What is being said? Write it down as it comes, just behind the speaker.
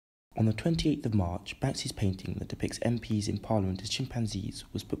On the 28th of March, Banksys' painting that depicts MPs in Parliament as chimpanzees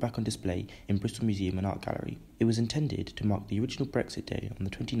was put back on display in Bristol Museum and Art Gallery. It was intended to mark the original Brexit day on the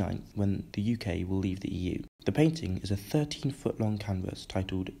 29th, when the UK will leave the EU. The painting is a 13-foot-long canvas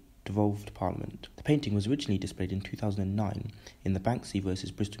titled Devolved Parliament. The painting was originally displayed in 2009 in the Banksy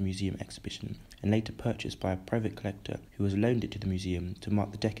vs Bristol Museum exhibition and later purchased by a private collector who has loaned it to the museum to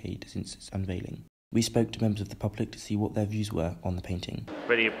mark the decade since its unveiling. We spoke to members of the public to see what their views were on the painting.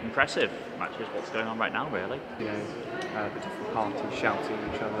 Really impressive, matches what's going on right now, really. You know, the different parties shouting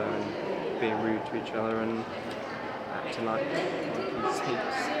at each other and being rude to each other and acting like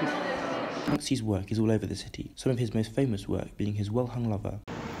monkeys. Banksys' work is all over the city, some of his most famous work being his well-hung lover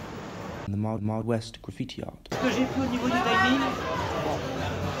and the Mild West graffiti art.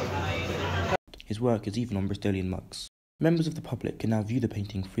 His work is even on Bristolian mugs. Members of the public can now view the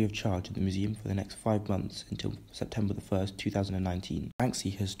painting free of charge at the museum for the next 5 months until September the 1st, 2019.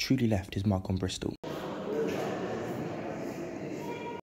 Banksy has truly left his mark on Bristol.